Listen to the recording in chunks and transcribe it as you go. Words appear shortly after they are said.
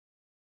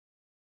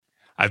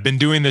I've been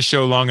doing this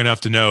show long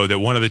enough to know that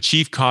one of the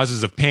chief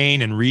causes of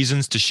pain and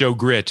reasons to show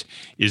grit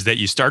is that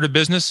you start a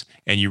business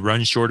and you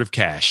run short of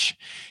cash.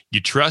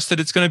 You trust that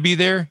it's going to be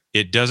there,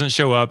 it doesn't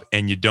show up,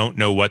 and you don't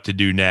know what to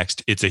do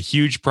next. It's a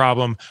huge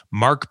problem.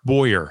 Mark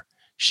Boyer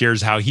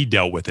shares how he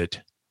dealt with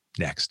it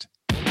next.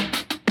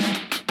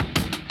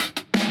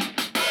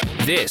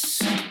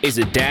 This is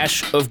A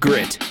Dash of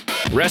Grit.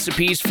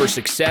 Recipes for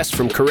success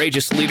from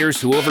courageous leaders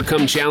who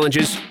overcome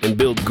challenges and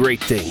build great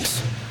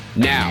things.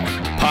 Now,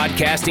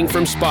 podcasting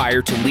from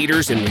Spire to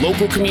leaders in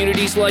local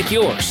communities like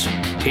yours,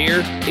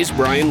 here is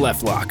Brian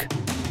Leflock.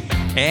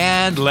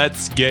 And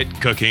let's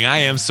get cooking. I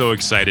am so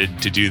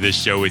excited to do this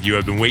show with you.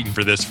 I've been waiting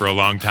for this for a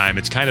long time.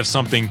 It's kind of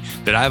something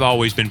that I've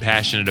always been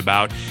passionate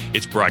about.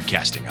 It's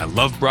broadcasting. I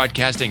love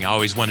broadcasting. I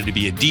always wanted to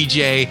be a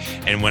DJ.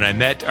 And when I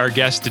met our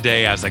guest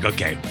today, I was like,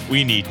 okay,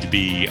 we need to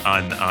be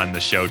on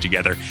the show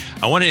together.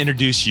 I want to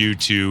introduce you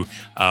to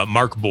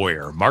Mark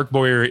Boyer. Mark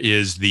Boyer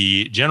is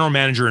the general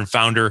manager and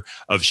founder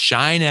of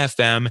Shine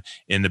FM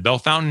in the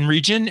Bellefontaine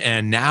region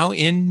and now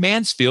in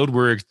Mansfield.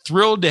 We're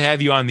thrilled to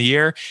have you on the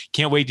air.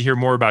 Can't wait to hear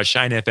more about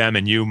Shine FM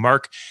and you.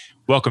 Mark,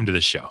 welcome to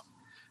the show.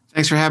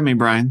 Thanks for having me,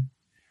 Brian.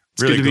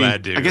 It's really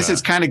glad to. I guess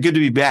it's kind of good to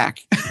be back.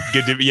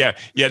 Good to be, yeah.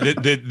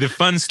 The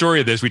fun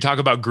story of this, we talk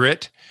about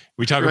grit.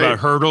 We talk about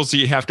hurdles that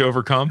you have to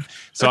overcome.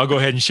 So I'll go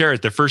ahead and share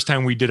it. The first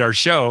time we did our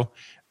show,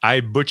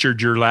 I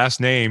butchered your last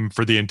name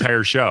for the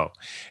entire show,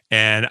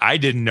 and I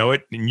didn't know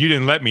it, and you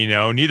didn't let me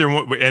know. Neither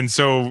one,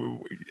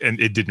 and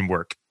it didn't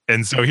work.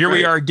 And so here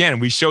we are again.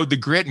 We showed the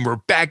grit, and we're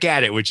back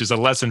at it, which is a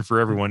lesson for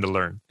everyone to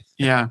learn.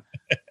 Yeah.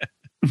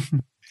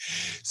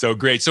 So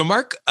great. So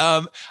Mark,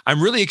 I'm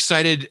really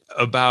excited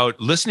about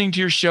listening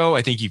to your show.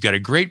 I think you've got a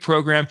great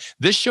program.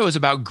 This show is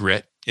about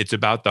grit. It's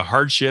about the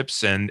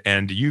hardships, and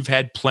you've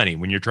had plenty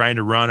when you're trying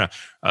to run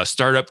a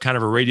startup kind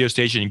of a radio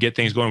station and get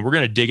things going. We're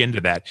going to dig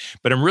into that.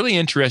 But I'm really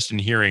interested in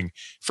hearing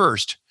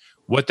first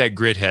what that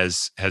grit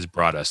has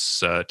brought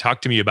us.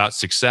 Talk to me about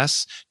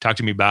success. Talk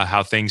to me about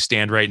how things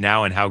stand right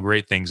now and how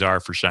great things are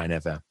for Shine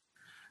FM.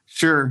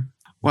 Sure.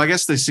 Well, I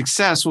guess the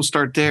success, we'll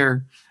start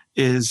there,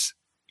 is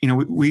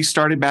we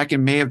started back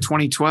in May of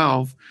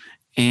 2012.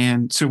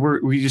 And so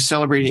we just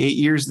celebrated 8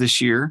 years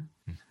this year.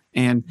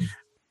 And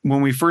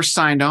when we first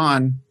signed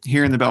on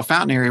here in the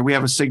Bellefontaine area, we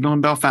have a signal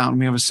in Bellefontaine,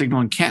 we have a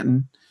signal in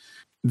Kenton.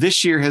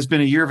 This year has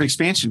been a year of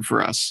expansion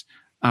for us.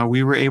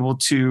 We were able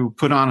to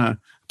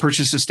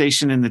purchase a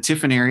station in the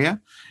Tiffin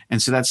area.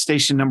 And so that's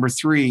station number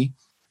 3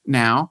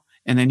 now.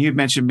 And then you had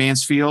mentioned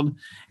Mansfield,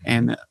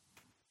 and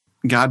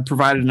God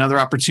provided another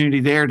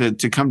opportunity there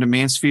to come to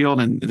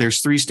Mansfield, and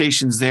there's 3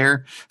 stations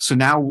there. So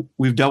now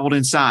we've doubled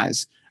in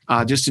size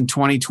just in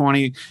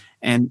 2020.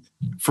 And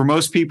for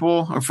most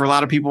people, or for a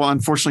lot of people,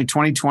 unfortunately,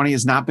 2020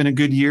 has not been a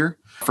good year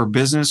for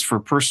business, for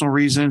personal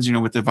reasons,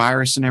 with the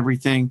virus and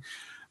everything.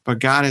 But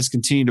God has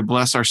continued to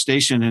bless our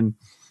station. And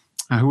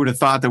who would have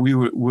thought that we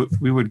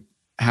would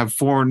have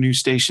 4 new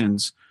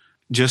stations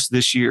just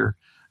this year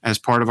as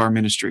part of our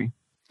ministry?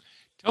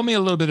 Tell me a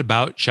little bit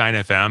about Shine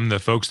FM. The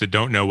folks that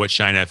don't know what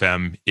Shine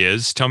FM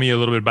is, tell me a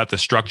little bit about the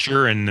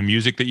structure and the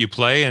music that you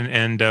play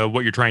and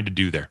what you're trying to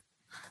do there.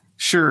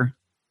 Sure.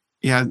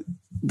 Yeah.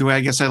 The way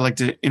I guess I like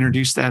to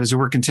introduce that is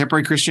we're a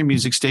contemporary Christian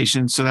music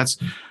station. So that's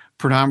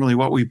predominantly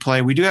what we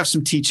play. We do have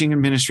some teaching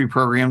and ministry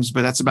programs,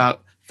 but that's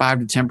about 5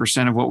 to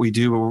 10% of what we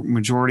do. We're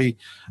majority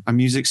a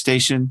music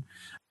station.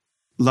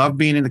 Love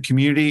being in the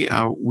community.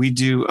 We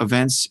do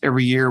events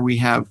every year. We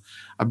have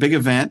a big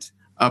event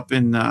up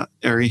in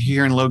area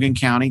here in Logan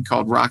County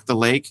called Rock the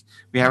Lake.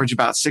 We average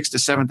about 6,000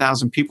 to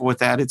 7,000 people with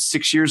that. It's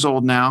 6 years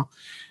old now.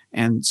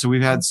 And so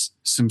we've had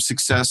some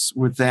success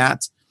with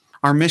that.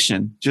 Our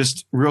mission,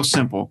 just real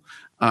simple,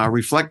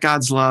 reflect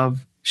God's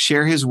love,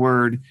 share his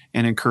word,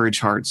 and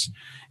encourage hearts.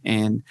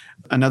 And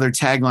another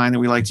tagline that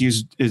we like to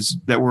use is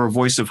that we're a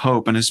voice of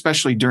hope. And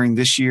especially during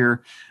this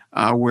year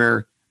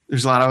where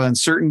there's a lot of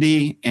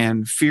uncertainty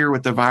and fear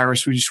with the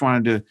virus, we just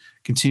wanted to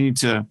continue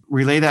to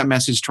relay that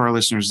message to our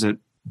listeners that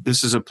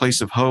this is a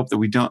place of hope, that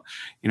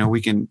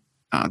we can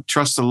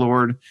trust the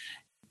Lord,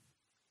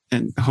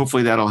 and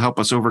hopefully that'll help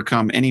us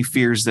overcome any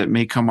fears that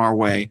may come our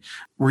way.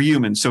 We're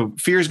human, so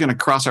fear is going to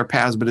cross our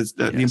paths, but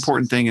the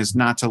important thing is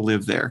not to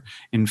live there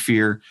in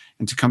fear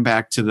and to come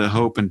back to the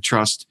hope and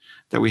trust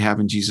that we have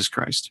in Jesus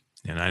Christ.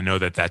 And I know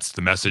that that's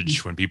the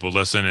message when people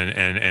listen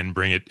and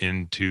bring it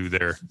into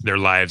their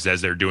lives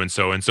as they're doing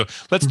so. And so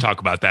let's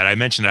talk about that. I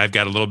mentioned that I've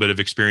got a little bit of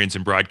experience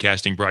in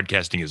broadcasting.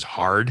 Broadcasting is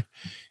hard.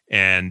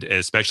 And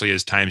especially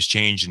as times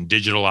change and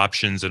digital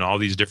options and all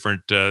these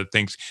different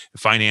things,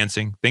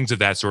 financing, things of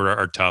that sort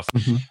are tough.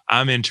 Mm-hmm.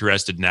 I'm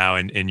interested now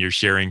in your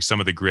sharing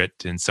some of the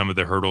grit and some of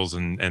the hurdles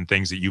and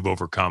things that you've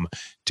overcome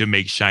to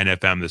make Shine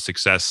FM the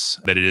success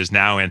that it is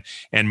now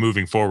and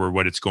moving forward,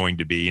 what it's going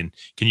to be. And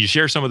can you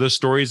share some of those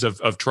stories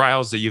of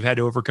trials that you've had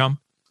to overcome?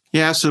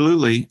 Yeah,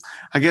 absolutely.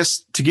 I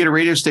guess to get a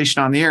radio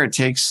station on the air, it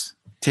takes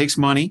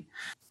money.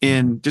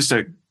 In just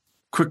a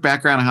quick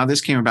background on how this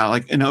came about.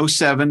 Like in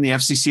 2007, the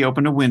FCC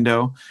opened a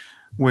window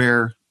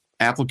where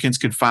applicants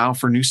could file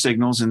for new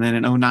signals. And then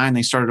in 2009,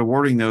 they started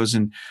awarding those.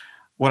 And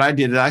what I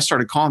did is I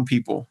started calling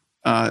people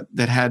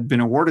that had been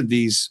awarded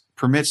these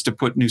permits to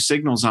put new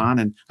signals on.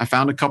 And I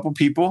found a couple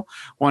people,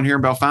 one here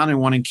in Bellefontaine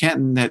and one in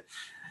Kenton, that,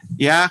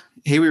 yeah,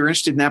 hey, we were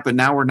interested in that, but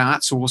now we're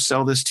not. So we'll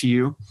sell this to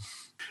you.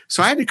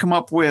 So I had to come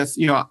up with,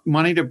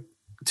 money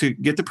to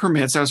get the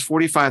permits. That was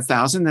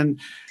 $45,000. Then,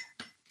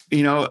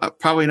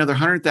 probably another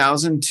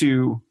 $100,000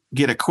 to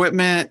get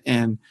equipment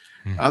and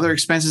other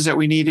expenses that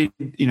we needed.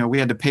 We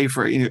had to pay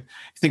for,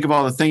 think of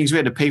all the things we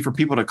had to pay for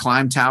people to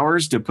climb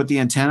towers, to put the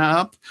antenna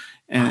up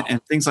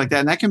and things like that.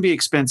 And that can be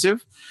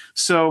expensive.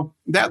 So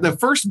the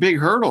first big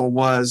hurdle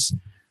was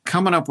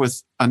coming up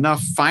with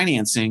enough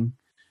finances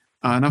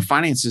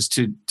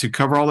to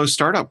cover all those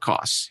startup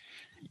costs.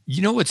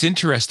 What's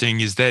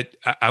interesting is that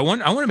I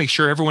want to make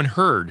sure everyone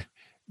heard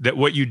that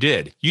what you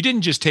did. You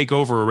didn't just take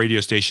over a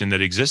radio station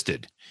that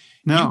existed.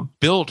 No. You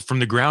built from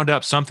the ground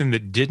up something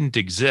that didn't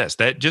exist.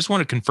 That just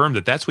want to confirm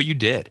that that's what you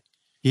did.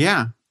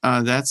 Yeah,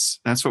 that's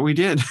what we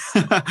did.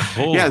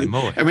 Holy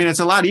moly. I mean, it's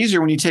a lot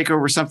easier when you take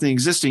over something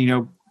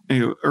existing.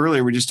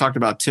 Earlier we just talked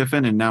about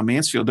Tiffin and now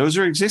Mansfield. Those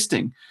are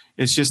existing.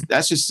 That's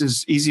just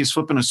as easy as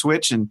flipping a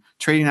switch and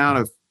trading out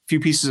a few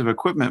pieces of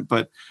equipment.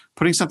 But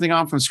putting something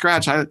on from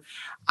scratch,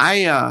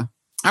 I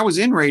was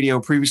in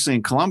radio previously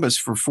in Columbus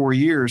for 4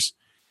 years,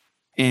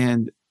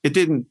 and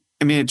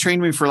it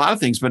trained me for a lot of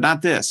things, but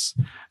not this,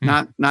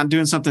 not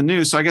doing something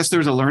new. So I guess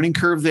there's a learning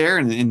curve there.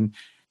 And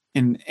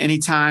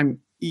anytime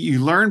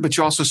you learn, but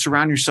you also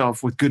surround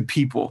yourself with good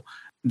people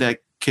that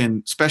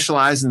can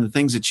specialize in the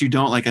things that you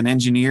don't, like an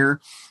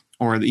engineer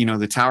or,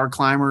 the tower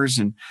climbers.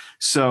 And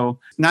so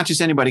not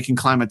just anybody can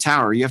climb a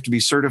tower. You have to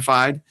be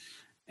certified.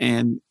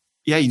 And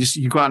yeah,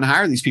 you go out and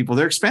hire these people.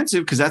 They're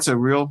expensive because that's a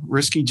real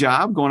risky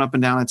job, going up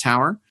and down a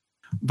tower.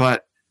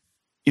 But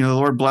the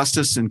Lord blessed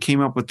us and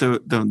came up with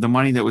the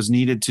money that was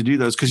needed to do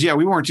those. Because,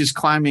 we weren't just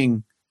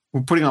climbing,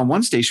 we're putting on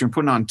one station, we're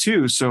putting on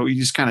two. So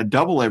you just kind of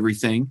double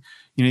everything.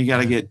 You got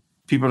to get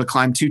people to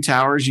climb 2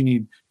 towers. You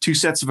need 2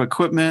 sets of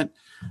equipment.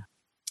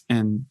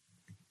 And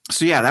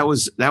so, that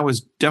was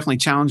definitely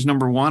challenge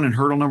number 1 and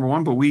hurdle number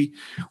 1. But we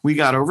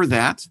got over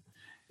that.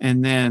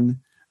 And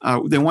then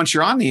once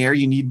you're on the air,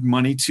 you need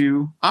money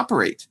to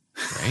operate.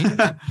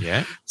 Right.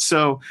 Yeah.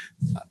 So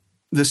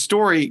the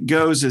story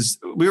goes is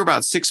we were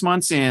about 6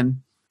 months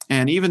in.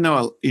 And even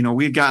though,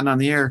 we had gotten on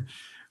the air,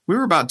 we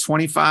were about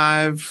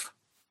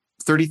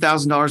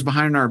 $30,000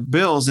 behind our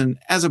bills. And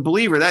as a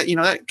believer, that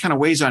kind of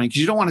weighs on you because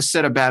you don't want to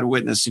set a bad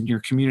witness in your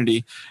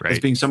community as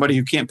being somebody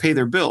who can't pay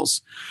their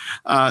bills.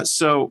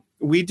 So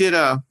we did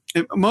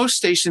most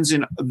stations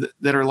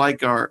that are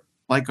like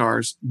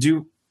ours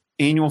do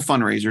annual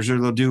fundraisers, or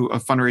they'll do a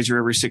fundraiser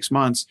every 6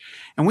 months.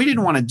 And we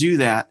didn't want to do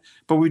that,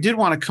 but we did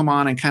want to come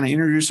on and kind of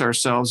introduce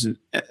ourselves and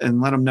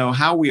let them know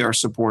how we are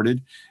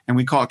supported. And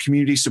we call it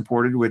community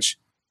supported, which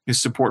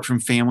is support from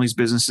families,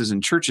 businesses,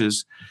 and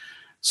churches.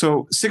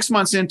 So 6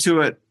 months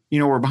into it,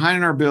 we're behind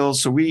in our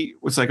bills. So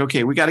it's like,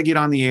 okay, we got to get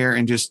on the air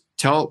and just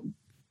tell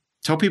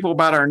people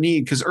about our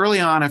need. Because early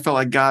on, I felt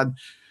like God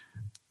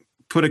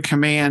put a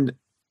command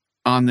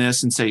on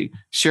this and say,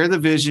 share the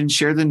vision,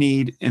 share the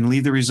need, and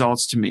leave the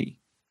results to me.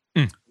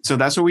 So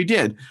that's what we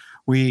did.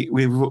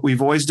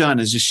 We've always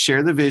done is just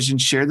share the vision,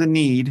 share the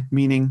need,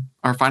 meaning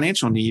our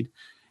financial need,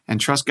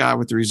 and trust God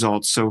with the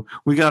results. So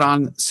we got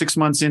on 6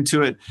 months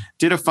into it,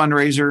 did a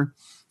fundraiser,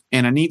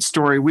 and a neat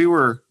story. We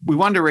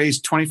wanted to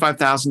raise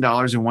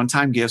 $25,000 in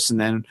one-time gifts, and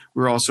then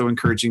we were also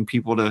encouraging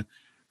people to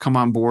come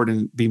on board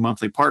and be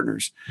monthly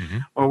partners. Mm-hmm.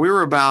 Well, we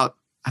were about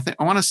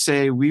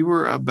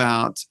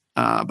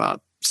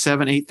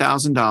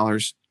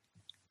 $7,000-8,000,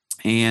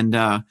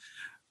 and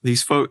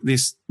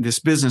this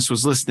business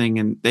was listening,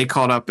 and they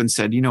called up and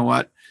said, "You know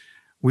what?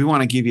 We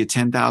want to give you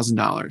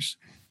 $10,000."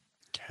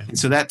 Okay. And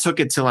so that took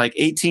it to like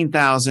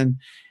 $18,000,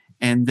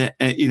 and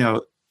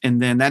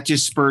then that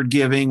just spurred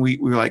giving. We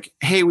were like,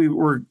 "Hey, we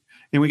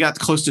got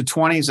close to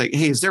 20." It's like,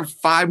 "Hey, is there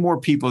 5 more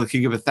people that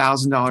could give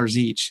 $1,000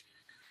 each?"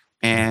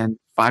 And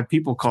 5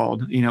 people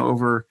called,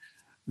 over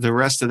the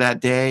rest of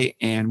that day,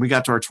 and we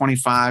got to our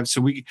 25.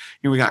 So we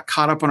got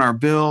caught up on our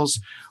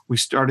bills. We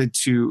started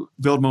to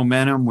build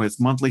momentum with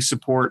monthly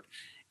support,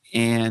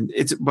 and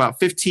it's about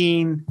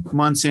 15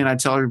 months in. I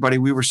tell everybody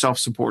we were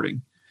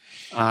self-supporting.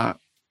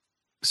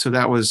 So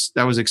that was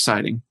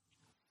exciting.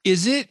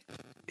 Is it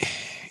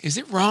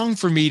wrong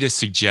for me to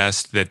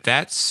suggest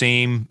that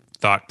same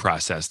thought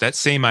process, that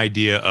same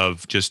idea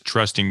of just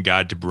trusting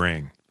God to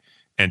bring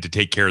and to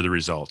take care of the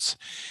results?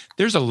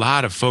 There's a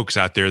lot of folks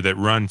out there that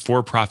run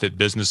for-profit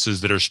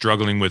businesses that are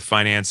struggling with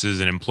finances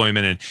and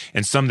employment,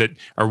 and some that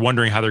are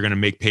wondering how they're going to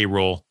make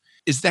payroll.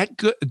 Is that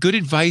good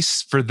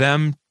advice for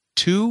them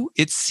too?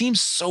 It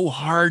seems so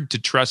hard to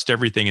trust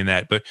everything in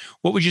that, but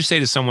what would you say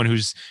to someone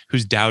who's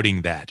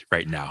doubting that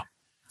right now?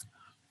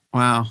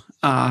 Wow.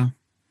 I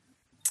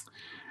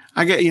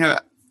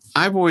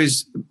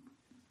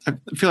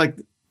feel like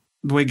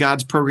the way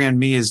God's programmed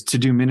me is to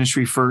do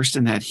ministry first,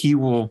 and that He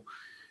will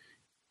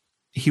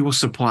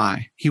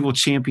supply. He will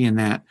champion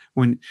that.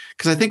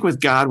 Because I think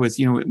with God,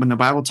 when the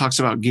Bible talks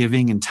about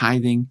giving and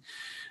tithing,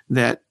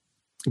 that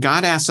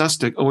God asks us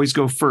to always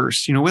go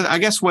first. I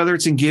guess whether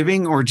it's in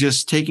giving or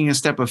just taking a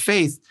step of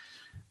faith,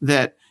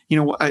 that,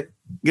 I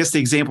guess the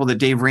example that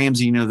Dave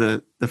Ramsey,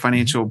 the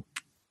financial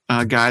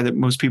guy that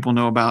most people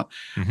know about,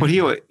 what he,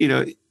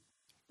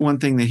 one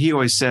thing that he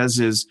always says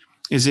is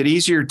it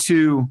easier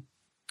to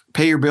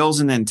pay your bills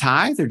and then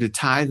tithe, or to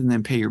tithe and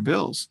then pay your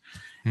bills?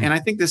 And I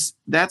think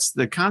that's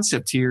the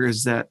concept here,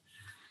 is that,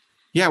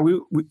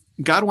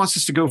 God wants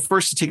us to go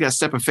first, to take that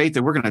step of faith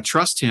that we're going to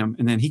trust him.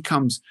 And then he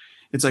comes,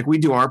 it's like we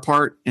do our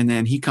part, and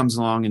then he comes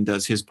along and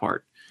does his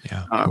part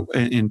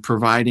in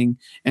providing.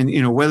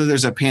 And, whether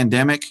there's a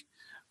pandemic,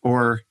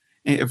 or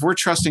if we're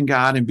trusting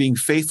God and being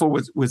faithful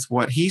with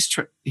what he's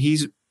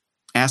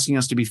asking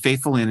us to be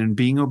faithful in, and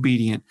being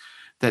obedient,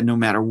 that no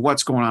matter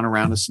what's going on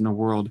around us in the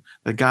world,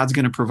 that God's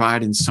going to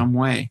provide in some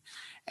way.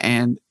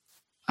 And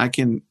I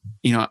can,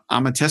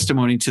 I'm a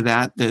testimony to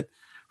that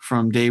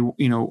from day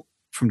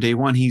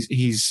one,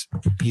 he's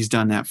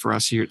done that for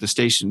us here at the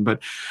station. But,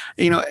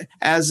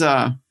 as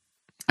a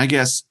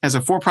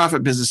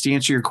for-profit business, to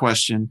answer your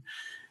question,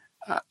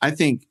 I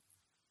think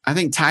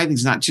tithing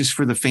is not just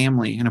for the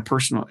family in a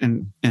personal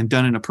and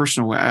done in a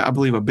personal way. I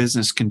believe a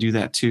business can do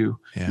that too,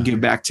 and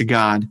give back to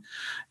God.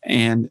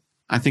 And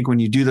I think when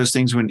you do those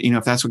things,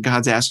 if that's what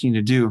God's asking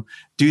you to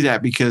do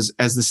that, because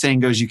as the saying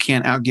goes, you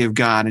can't outgive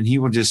God, and he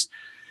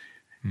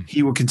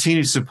will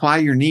continue to supply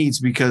your needs,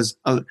 because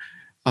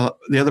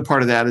the other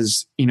part of that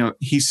is,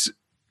 he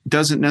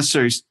doesn't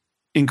necessarily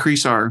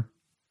increase our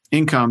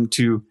income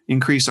to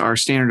increase our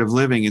standard of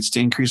living. It's to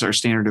increase our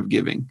standard of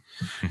giving.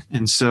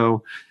 And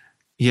so,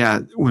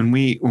 when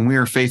we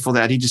are faithful,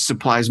 that he just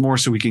supplies more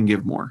so we can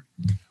give more.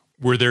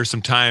 Were there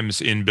some times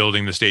in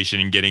building the station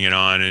and getting it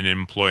on and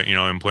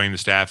employing the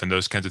staff and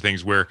those kinds of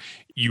things where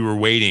you were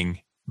waiting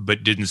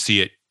but didn't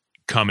see it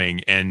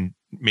coming, and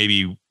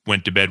maybe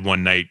went to bed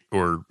one night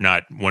or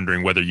not,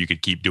 wondering whether you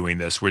could keep doing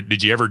this?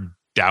 Did you ever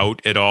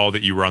doubt at all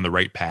that you were on the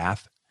right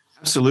path?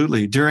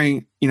 Absolutely.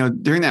 During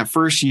that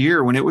first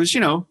year, when it was,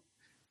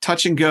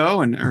 touch and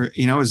go, and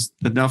is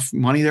enough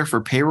money there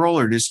for payroll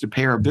or just to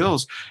pay our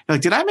bills,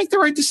 like, did I make the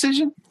right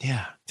decision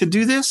to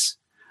do this?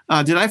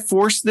 Did I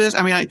force this?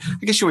 I mean, I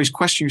guess you always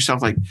question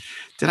yourself, like,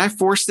 did I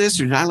force this,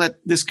 or did I let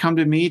this come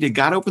to me? Did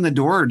God open the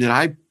door, or did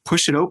I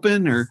push it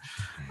open, or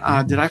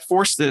did I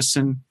force this?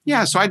 And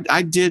so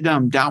I did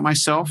doubt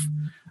myself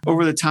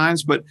over the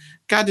times, but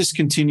God just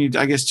continued,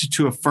 I guess,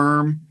 to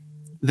affirm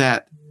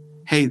that,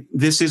 hey,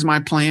 this is my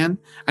plan.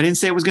 I didn't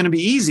say it was going to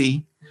be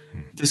easy.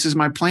 This is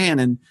my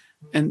plan.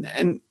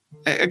 And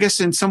I guess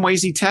in some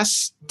ways he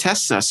tests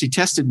us. He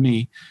tested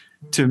me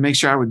to make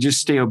sure I would just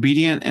stay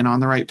obedient and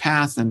on the right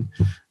path. And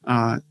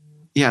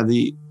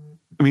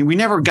we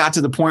never got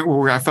to the point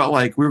where I felt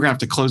like we were going to have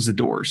to close the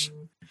doors.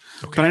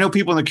 Okay. But I know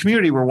people in the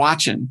community were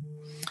watching.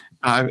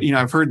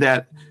 I've heard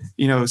that,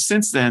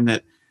 since then,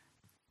 that,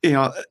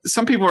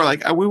 some people are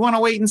like, we want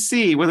to wait and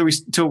see whether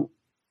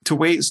to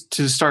wait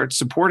to start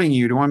supporting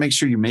you, to want to make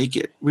sure you make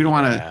it. We don't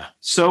want to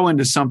sow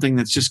into something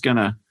that's just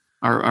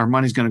our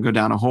money's going to go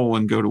down a hole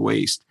and go to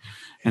waste.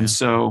 And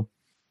so,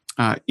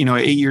 8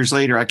 years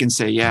later, I can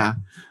say,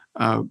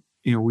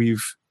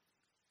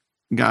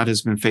 God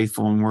has been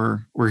faithful, and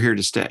we're here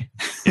to stay.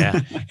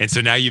 And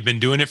so now you've been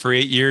doing it for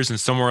 8 years, and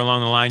somewhere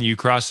along the line you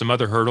crossed some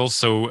other hurdles.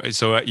 So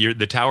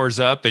the tower's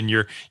up, and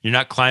you're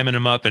not climbing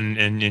them up,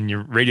 and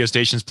your radio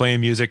station's playing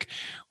music.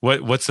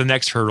 What's the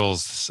next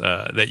hurdles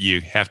that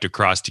you have to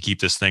cross to keep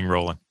this thing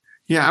rolling?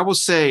 Yeah, I will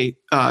say,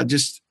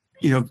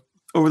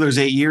 over those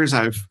 8 years,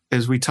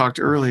 as we talked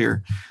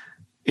earlier,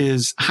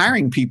 is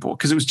hiring people,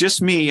 because it was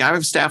just me. I have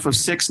a staff of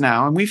 6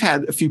 now, and we've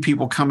had a few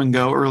people come and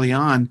go early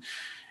on.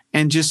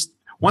 And just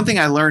one thing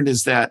I learned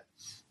is that,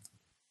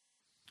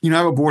 I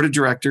have a board of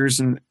directors,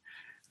 and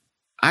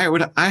I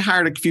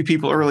hired a few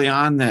people early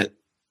on that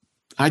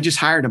I just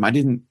hired them. I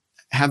didn't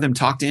have them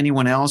talk to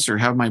anyone else or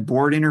have my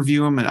board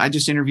interview them, and I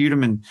just interviewed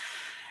them.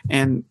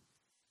 And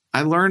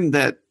I learned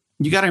that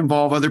you got to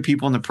involve other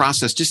people in the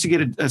process just to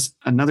get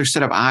another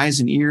set of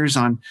eyes and ears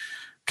on.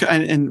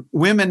 And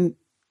women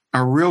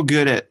are real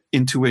good at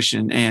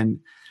intuition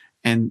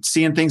and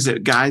seeing things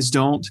that guys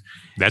don't.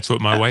 That's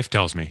what my wife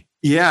tells me.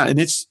 Yeah, and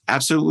it's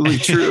absolutely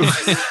true.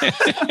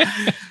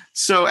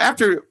 So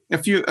after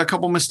a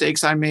couple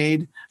mistakes I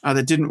made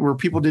where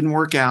people didn't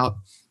work out,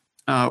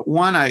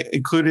 one, I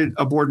included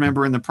a board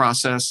member in the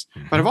process,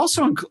 but I've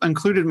also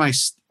included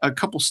a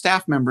couple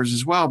staff members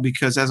as well,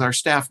 because as our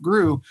staff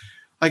grew,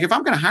 like, if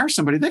I'm going to hire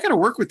somebody, they got to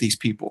work with these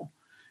people,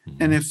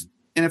 and if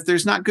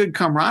there's not good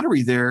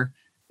camaraderie there,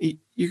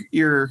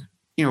 you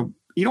don't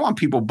want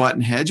people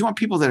butting heads. You want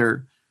people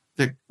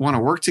that want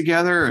to work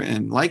together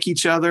and like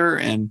each other,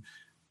 and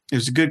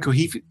there's a good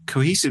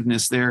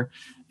cohesiveness there.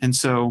 And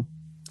so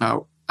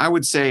I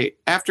would say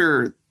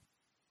after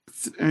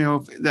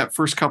that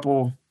first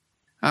couple,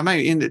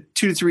 in the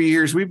 2 to 3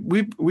 years,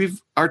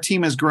 our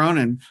team has grown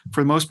and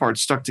for the most part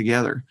stuck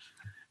together,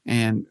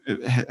 and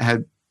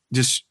had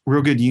just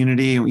real good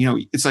unity.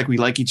 It's like we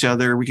like each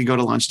other. We can go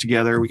to lunch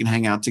together. We can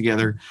hang out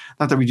together.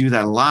 Not that we do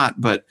that a lot,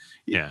 but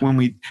when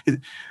we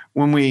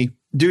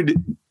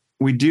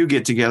do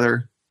get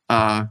together,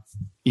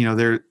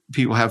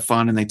 people have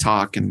fun and they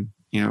talk, and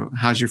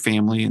how's your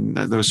family and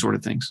those sort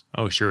of things.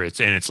 Oh, sure.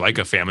 It's like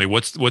a family.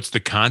 What's the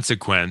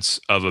consequence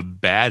of a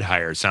bad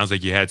hire? It sounds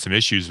like you had some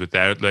issues with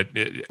that.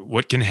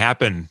 What can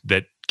happen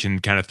that can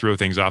kind of throw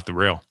things off the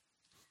rail?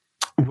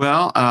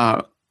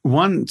 Well,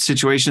 one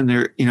situation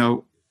there,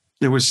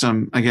 there was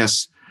some, I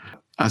guess,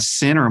 a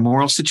sin or a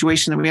moral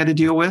situation that we had to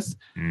deal with,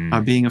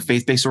 being a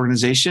faith-based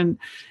organization.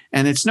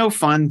 And it's no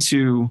fun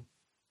to,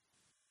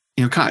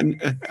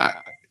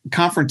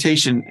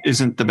 confrontation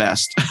isn't the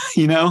best,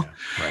 Yeah,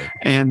 right.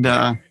 And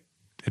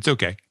it's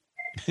okay.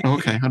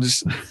 Okay, I'll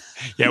just.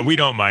 Yeah, we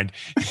don't mind.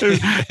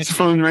 It's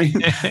phone ring.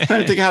 I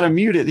don't think how to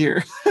mute it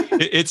here.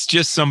 It's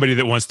just somebody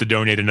that wants to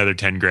donate another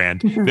 10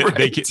 grand.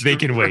 They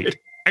can wait.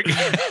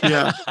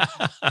 Yeah.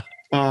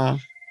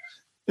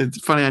 It's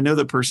funny. I know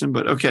the person,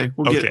 but okay,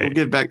 we'll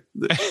get back.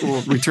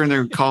 We'll return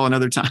their call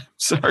another time.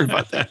 Sorry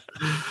about that.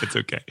 It's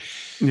okay.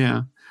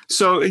 Yeah.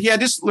 So yeah,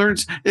 just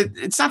learned.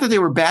 It's not that they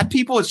were bad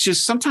people. It's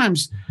just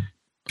sometimes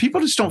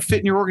people just don't fit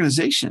in your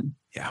organization.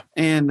 Yeah.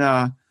 And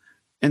that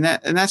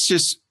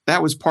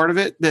was part of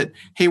it. That,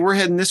 hey, we're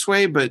heading this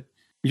way, but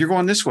you're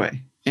going this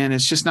way, and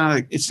it's just not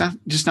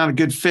a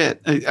good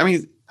fit. I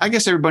mean, I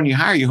guess everybody you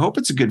hire, you hope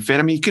it's a good fit.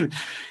 I mean,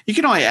 you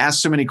can only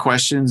ask so many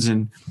questions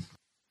and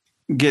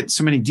get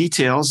so many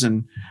details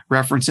and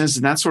references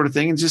and that sort of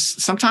thing. And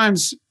just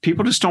sometimes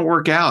people just don't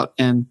work out.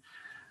 And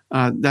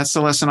that's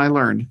the lesson I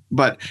learned.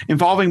 But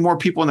involving more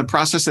people in the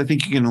process, I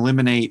think you can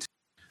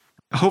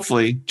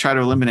hopefully try to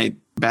eliminate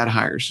bad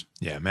hires.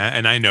 Yeah, Matt.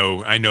 And I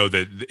know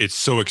that it's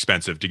so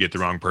expensive to get the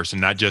wrong person,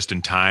 not just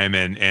in time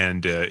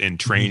and in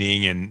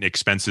training and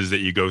expenses that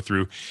you go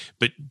through,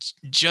 but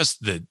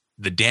just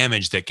the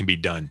damage that can be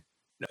done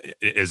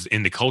is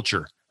in the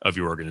culture of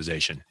your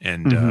organization.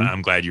 And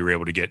I'm glad you were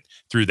able to get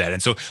through that.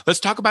 And so let's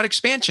talk about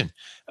expansion.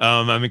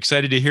 I'm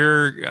excited to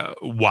hear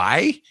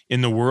why in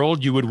the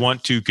world you would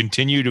want to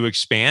continue to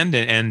expand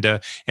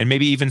and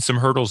maybe even some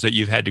hurdles that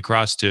you've had to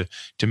cross to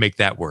make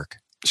that work.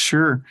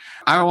 Sure.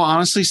 I will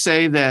honestly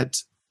say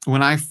that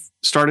when I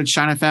started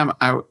Shine FM,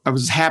 I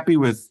was happy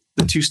with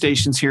the 2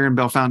 stations here in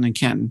Bellefontaine and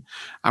Kenton.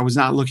 I was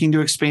not looking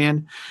to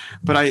expand,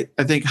 but I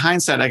think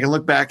hindsight, I can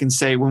look back and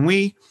say, when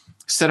we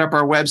set up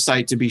our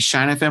website to be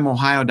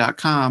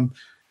shinefmohio.com,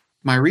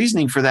 my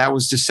reasoning for that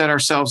was to set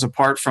ourselves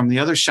apart from the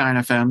other Shine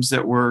FMs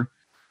that were,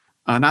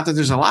 not that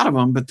there's a lot of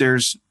them, but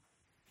there's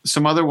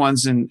some other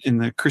ones in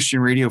the Christian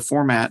radio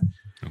format.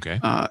 Okay.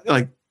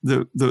 Like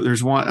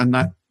there's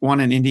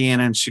one in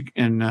Indiana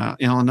and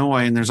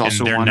Illinois, and there's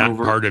also they're one not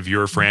over part of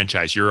your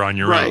franchise. You're on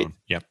your own.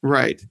 Yep.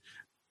 Right.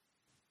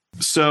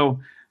 So,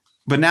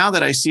 but now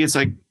that I see, it's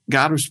like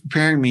God was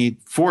preparing me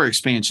for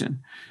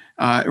expansion.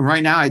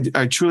 Right now,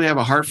 I truly have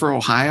a heart for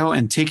Ohio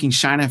and taking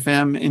Shine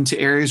FM into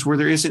areas where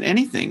there isn't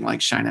anything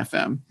like Shine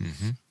FM.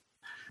 Mm-hmm.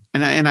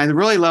 And I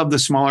really love the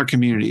smaller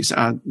communities.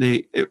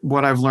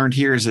 What I've learned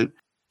here is that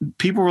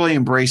people really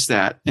embrace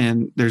that.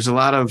 And there's a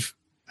lot of,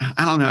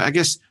 I don't know, I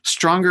guess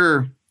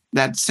stronger,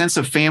 that sense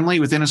of family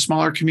within a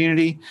smaller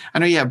community. I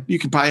know you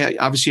can probably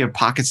obviously have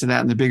pockets of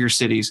that in the bigger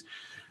cities,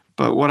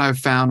 but what I've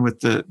found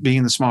with being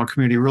in the smaller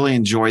community, really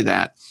enjoy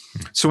that.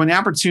 So when the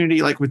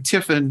opportunity, like with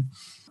Tiffin,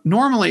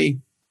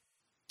 normally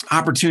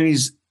I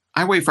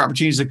wait for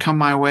opportunities to come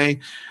my way.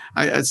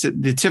 I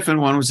said the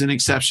Tiffin one was an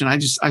exception.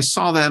 I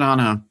saw that on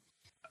a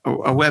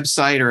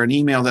website or an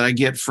email that I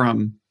get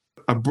from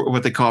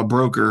what they call a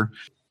broker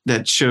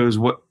that shows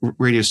what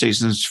radio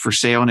stations for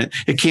sale. And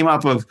it came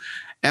up of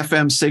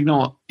FM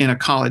signal in a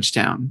college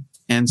town.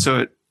 And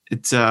so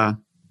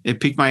it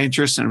piqued my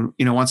interest. And,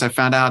 once I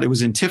found out it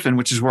was in Tiffin,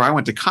 which is where I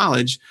went to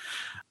college,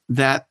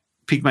 that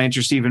piqued my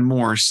interest even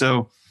more.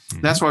 So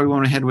that's why we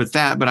went ahead with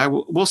that. But I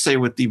will say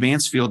with the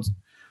Mansfield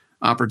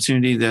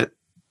opportunity that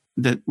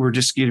we're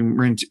just getting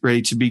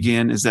ready to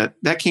begin is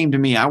that came to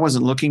me. I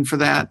wasn't looking for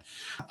that.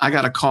 I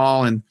got a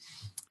call. And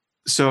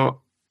so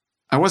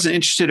I wasn't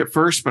interested at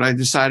first, but I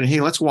decided,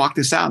 hey, let's walk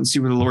this out and see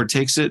where the Lord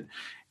takes it.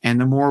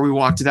 And the more we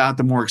walked it out,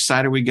 the more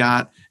excited we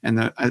got.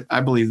 And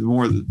I believe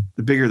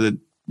the bigger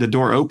the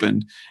door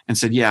opened and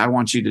said, yeah, I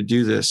want you to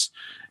do this.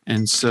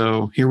 And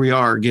so here we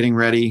are getting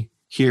ready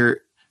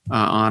here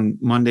on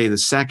Monday the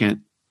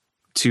 2nd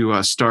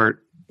to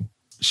start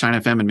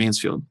Shine FM in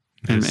Mansfield.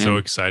 It's so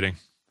exciting.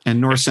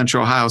 And North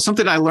Central Ohio.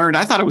 Something I learned,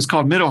 I thought it was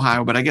called Mid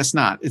Ohio, but I guess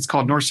not. It's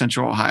called North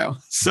Central Ohio.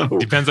 So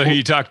depends on who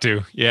you talk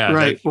to. Yeah.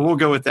 Right. Well, we'll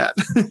go with that.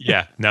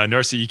 Yeah. No,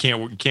 North, you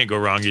can't go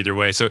wrong either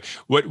way. So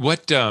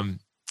what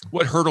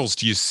hurdles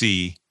do you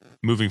see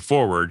moving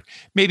forward?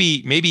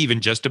 Maybe even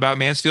just about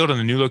Mansfield and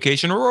the new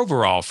location, or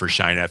overall for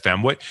Shine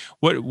FM.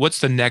 What's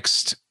the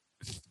next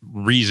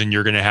reason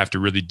you're going to have to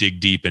really dig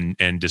deep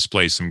and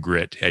display some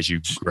grit as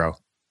you grow?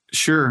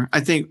 Sure.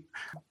 I think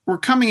we're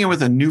coming in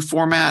with a new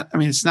format. I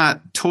mean, it's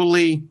not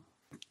totally,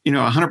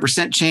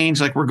 100%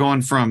 change. Like we're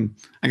going from,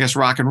 I guess,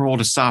 rock and roll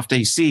to soft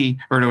AC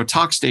or to a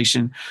talk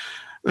station.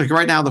 Like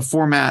right now, the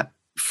format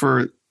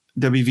for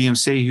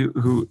WVMC,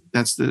 who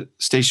that's the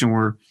station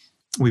where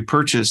we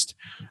purchased.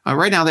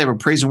 Right now, they have a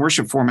praise and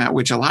worship format,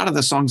 which a lot of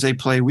the songs they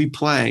play, we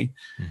play,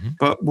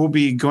 but we'll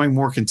be going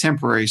more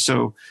contemporary.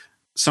 So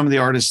some of the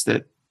artists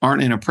that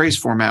aren't in a praise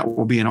format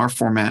will be in our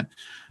format.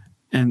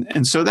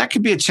 And so that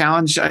could be a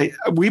challenge.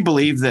 We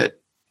believe that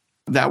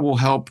will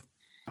help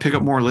pick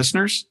up more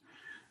listeners,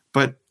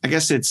 but I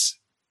guess it's,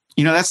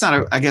 that's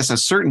not a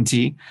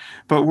certainty,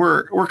 but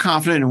we're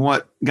confident in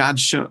what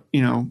God's show,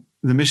 the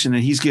mission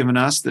that he's given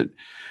us, that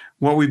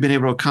what we've been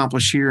able to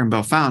accomplish here in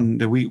Bellefontaine,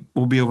 that we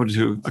will be able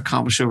to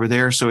accomplish over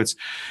there. So it's,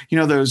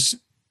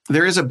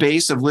 there is a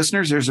base of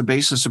listeners, there's a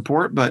base of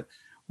support, but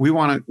we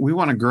want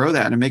to grow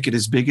that and make it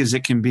as big as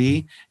it can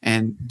be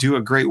and do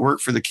a great work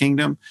for the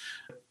kingdom.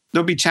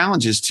 There'll be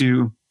challenges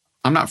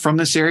I'm not from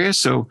this area,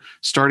 so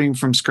starting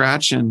from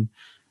scratch and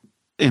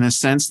in a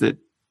sense that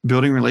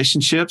building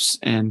relationships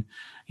and,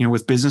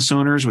 with business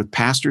owners, with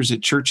pastors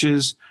at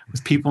churches,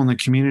 with people in the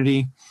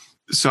community.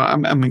 So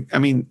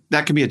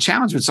that can be a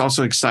challenge, but it's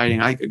also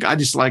exciting. I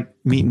just like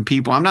meeting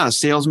people. I'm not a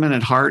salesman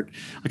at heart.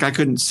 Like I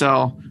couldn't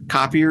sell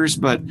copiers,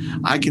 but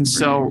I can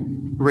sell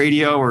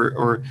radio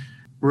or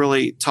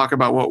really talk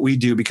about what we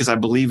do because I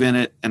believe in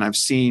it and I've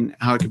seen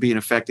how it can be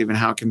effective and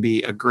how it can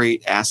be a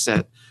great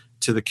asset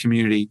to the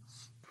community.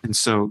 And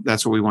so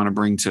that's what we want to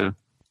bring to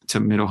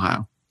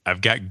Mid-Ohio.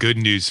 I've got good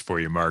news for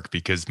you, Mark,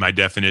 because my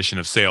definition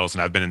of sales,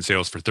 and I've been in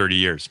sales for 30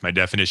 years, my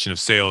definition of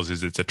sales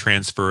is it's a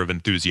transfer of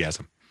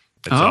enthusiasm.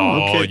 That's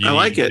all you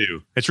need to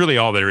do. It's really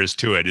all there is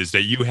to it, is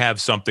that you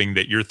have something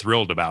that you're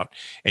thrilled about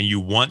and you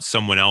want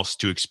someone else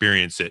to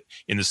experience it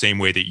in the same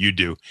way that you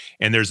do.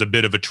 And there's a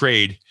bit of a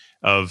trade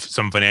of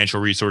some financial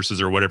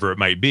resources or whatever it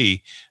might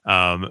be.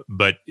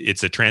 But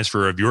it's a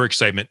transfer of your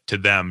excitement to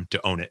them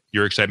to own it,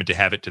 your excitement to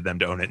have it to them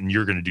to own it. And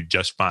you're going to do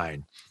just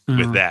fine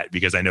with that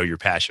because I know your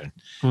passion.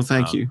 Well,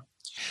 thank you.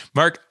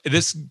 Mark,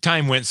 this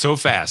time went so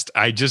fast.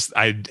 I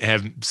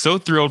am so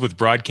thrilled with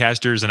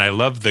broadcasters, and I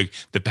love the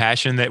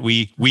passion that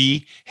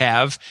we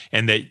have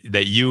and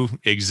that you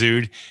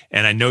exude.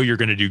 And I know you're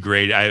going to do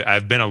great.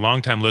 I've been a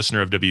longtime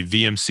listener of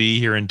WVMC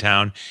here in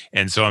town,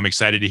 and so I'm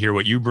excited to hear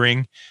what you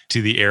bring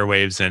to the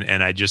airwaves.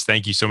 And I just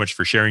thank you so much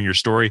for sharing your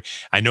story.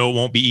 I know it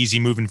won't be easy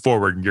moving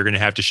forward. You're going to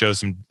have to show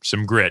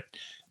some grit,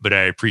 but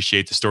I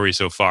appreciate the story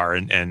so far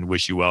and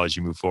wish you well as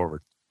you move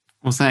forward.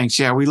 Well, thanks.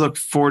 Yeah, we look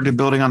forward to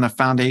building on the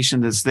foundation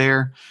that's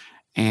there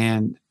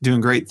and doing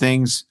great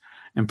things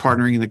and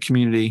partnering in the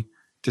community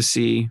to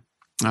see,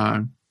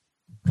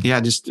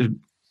 just to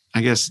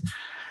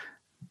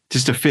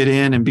fit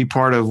in and be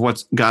part of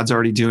what God's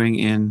already doing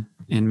in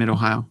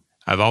Mid-Ohio.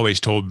 I've always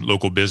told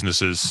local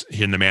businesses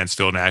here in the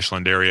Mansfield and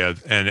Ashland area,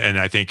 and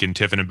I think in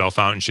Tiffin and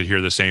Bellefontaine should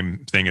hear the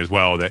same thing as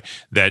well, that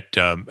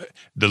the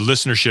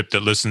listenership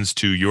that listens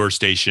to your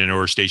station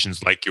or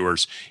stations like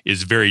yours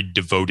is very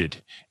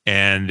devoted,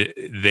 and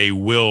they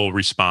will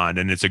respond,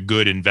 and it's a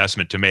good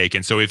investment to make.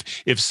 And so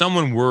if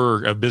someone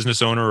were a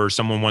business owner or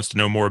someone wants to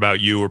know more about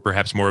you or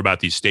perhaps more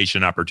about these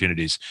station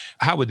opportunities,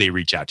 how would they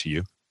reach out to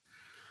you?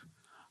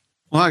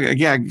 Well,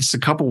 yeah, it's a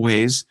couple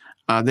ways.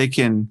 They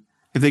can,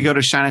 if they go to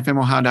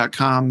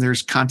shinefmohio.com,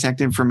 there's contact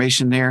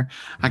information there.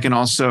 I can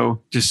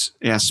also just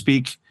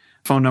speak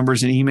phone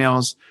numbers and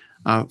emails.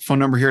 Phone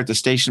number here at the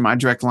station, my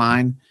direct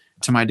line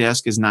to my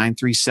desk is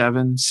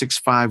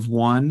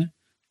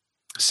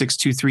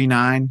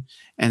 937-651-6239.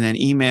 And then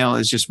email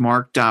is just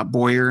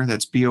mark.boyer,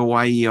 that's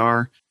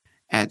BOYER,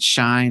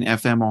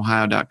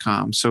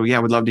 @shinefmohio.com. So yeah, I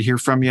would love to hear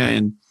from you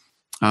and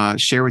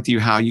share with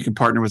you how you can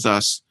partner with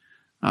us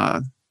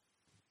at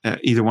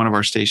either one of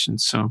our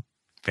stations. So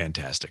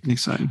fantastic.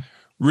 Exciting.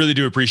 Really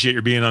do appreciate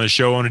your being on the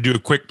show. I want to do a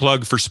quick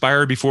plug for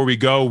Spire before we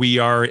go. We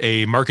are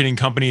a marketing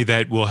company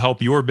that will help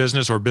your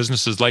business or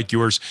businesses like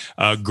yours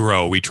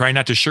grow. We try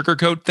not to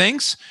sugarcoat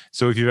things.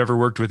 So if you've ever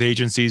worked with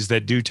agencies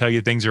that do tell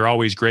you things are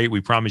always great, we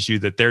promise you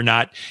that they're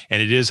not.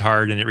 And it is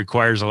hard and it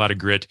requires a lot of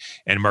grit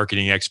and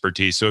marketing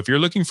expertise. So if you're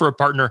looking for a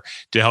partner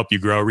to help you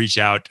grow, reach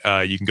out.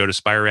 You can go to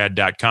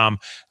spiread.com,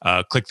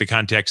 click the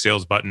contact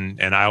sales button,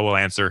 and I will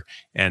answer,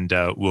 and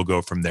we'll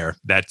go from there.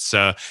 That's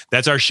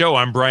our show.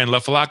 I'm Brian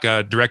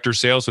Leffelock, Director of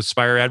Sales with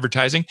Spire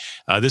Advertising.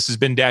 This has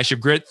been Dash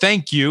of Grit.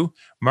 Thank you,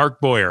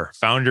 Mark Boyer,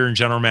 founder and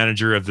general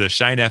manager of the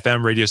Shine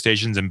FM radio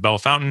stations in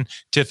Bellefontaine,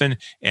 Tiffin,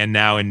 and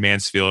now in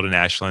Mansfield and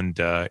Ashland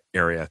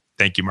area.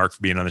 Thank you, Mark,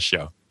 for being on the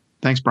show.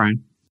 Thanks,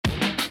 Brian.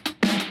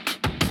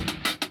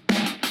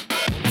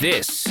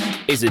 This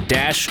is A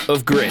Dash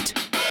of Grit.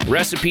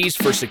 Recipes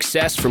for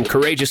success from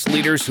courageous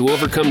leaders who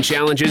overcome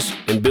challenges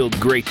and build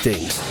great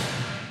things.